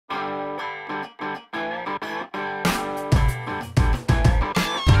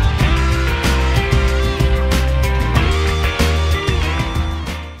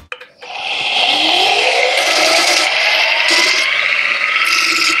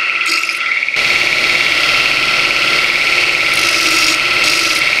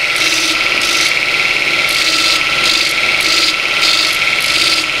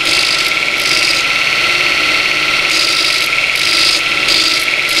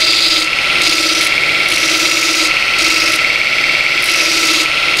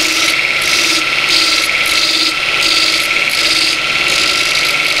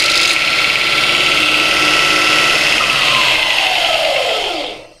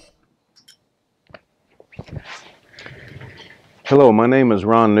Hello, my name is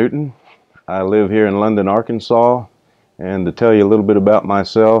Ron Newton. I live here in London, Arkansas, and to tell you a little bit about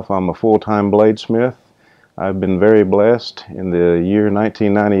myself, I'm a full-time bladesmith. I've been very blessed. In the year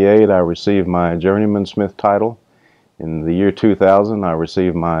 1998, I received my Journeyman Smith title. In the year 2000, I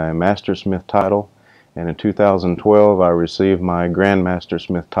received my Master Smith title, and in 2012, I received my Grandmaster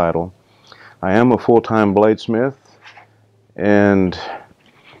Smith title. I am a full-time bladesmith, and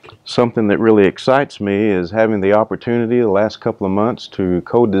something that really excites me is having the opportunity the last couple of months to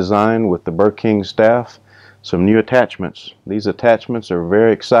co-design with the Burr King staff some new attachments. These attachments are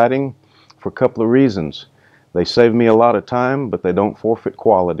very exciting for a couple of reasons. They save me a lot of time, but they don't forfeit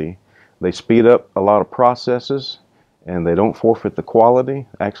quality. They speed up a lot of processes, and they don't forfeit the quality.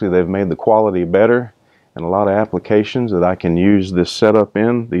 Actually, they've made the quality better in a lot of applications that I can use this setup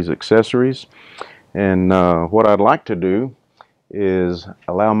in, these accessories. And what I'd like to do is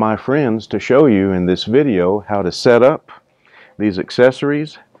allow my friends to show you in this video how to set up these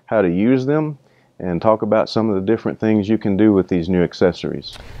accessories, how to use them, and talk about some of the different things you can do with these new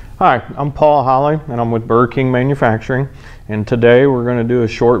accessories. Hi, I'm Paul Holly and I'm with Burr King Manufacturing, and today we're going to do a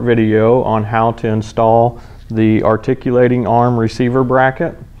short video on how to install the articulating arm receiver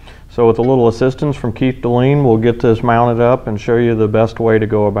bracket. So with a little assistance from Keith Deline, we'll get this mounted up and show you the best way to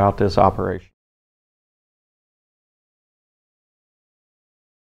go about this operation.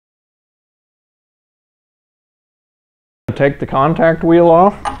 Take the contact wheel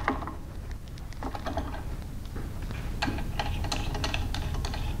off.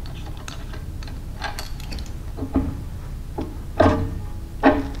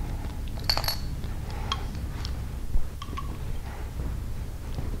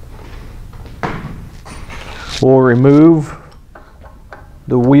 We'll remove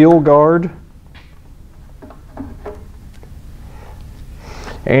the wheel guard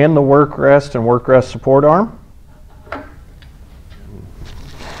and the work rest and work rest support arm.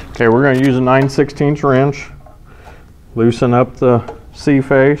 Okay, we're going to use a 9/16 wrench, loosen up the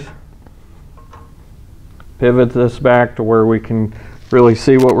C-face, pivot this back to where we can really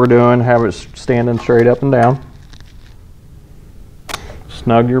see what we're doing, have it standing straight up and down.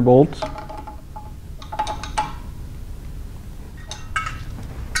 Snug your bolts.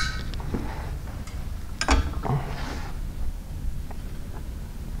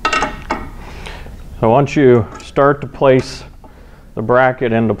 So once you start to place the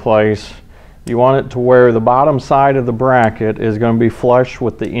bracket into place, you want it to where the bottom side of the bracket is going to be flush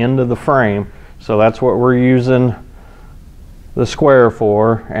with the end of the frame. So that's what we're using the square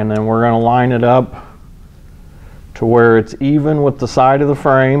for, and then we're going to line it up to where it's even with the side of the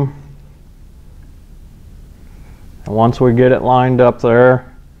frame. And once we get it lined up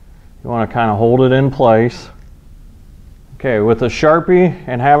there, you want to kind of hold it in place. Okay, with a Sharpie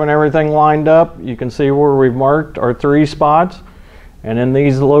and having everything lined up, you can see where we've marked our 3 spots. And in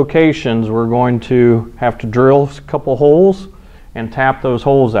these locations, we're going to have to drill a couple holes and tap those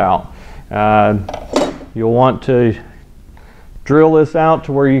holes out. You'll want to drill this out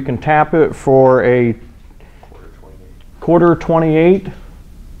to where you can tap it for a quarter 28.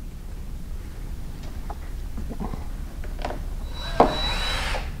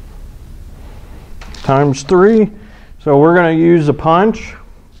 Times 3. So we're going to use a punch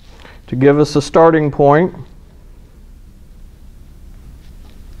to give us a starting point.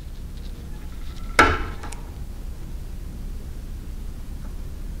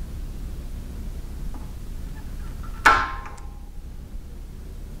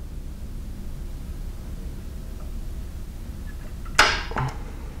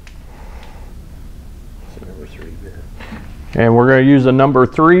 And we're going to use a number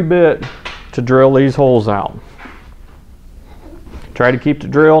 3 bit to drill these holes out. Try to keep the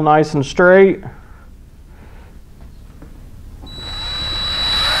drill nice and straight.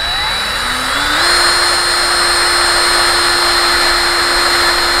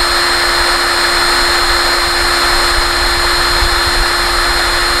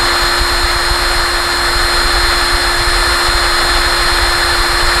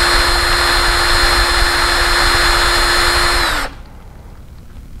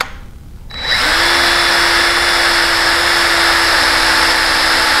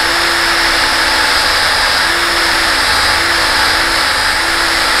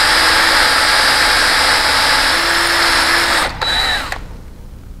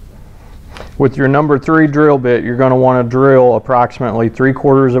 With your number 3 drill bit, you're going to want to drill approximately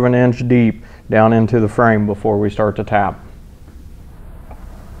 3/4 of an inch deep down into the frame before we start to tap.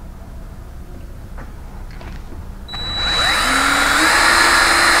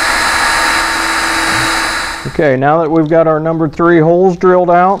 Okay, now that we've got our number 3 holes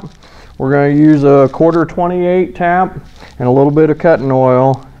drilled out, We're going to use a 1/4 tap and a little bit of cutting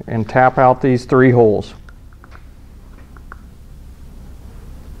oil and tap out these 3 holes.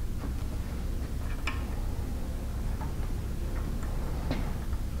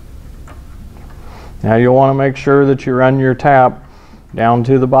 Now you'll want to make sure that you run your tap down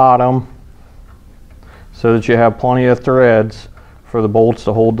to the bottom so that you have plenty of threads for the bolts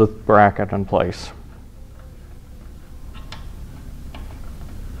to hold the bracket in place.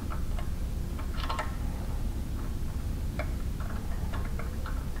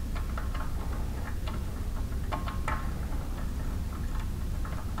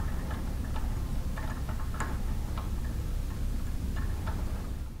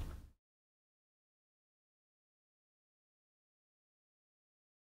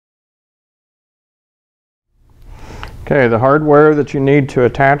 Okay, the hardware that you need to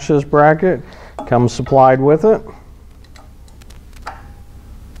attach this bracket comes supplied with it.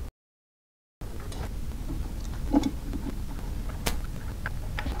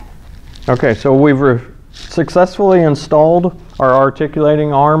 Okay, so we've successfully installed our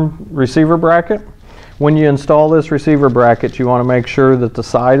articulating arm receiver bracket. When you install this receiver bracket, you want to make sure that the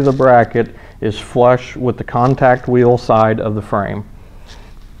side of the bracket is flush with the contact wheel side of the frame.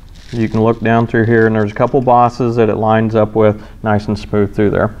 You can look down through here and there's a couple bosses that it lines up with, nice and smooth through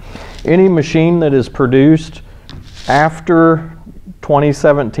there. Any machine that is produced after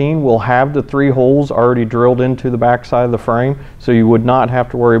 2017 will have the 3 holes already drilled into the back side of the frame, so you would not have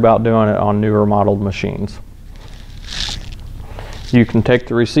to worry about doing it on newer modeled machines. You can take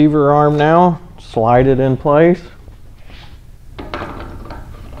the receiver arm now, slide it in place,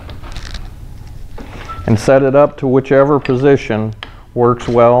 and set it up to whichever position works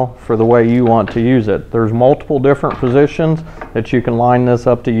well for the way you want to use it. There's multiple different positions that you can line this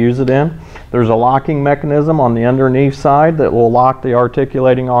up to use it in. There's a locking mechanism on the underneath side that will lock the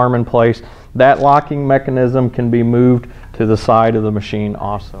articulating arm in place. That locking mechanism can be moved to the side of the machine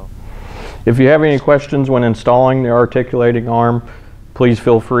also. If you have any questions when installing the articulating arm, please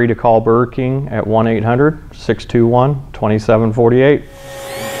feel free to call Burr King at 1-800-621-2748.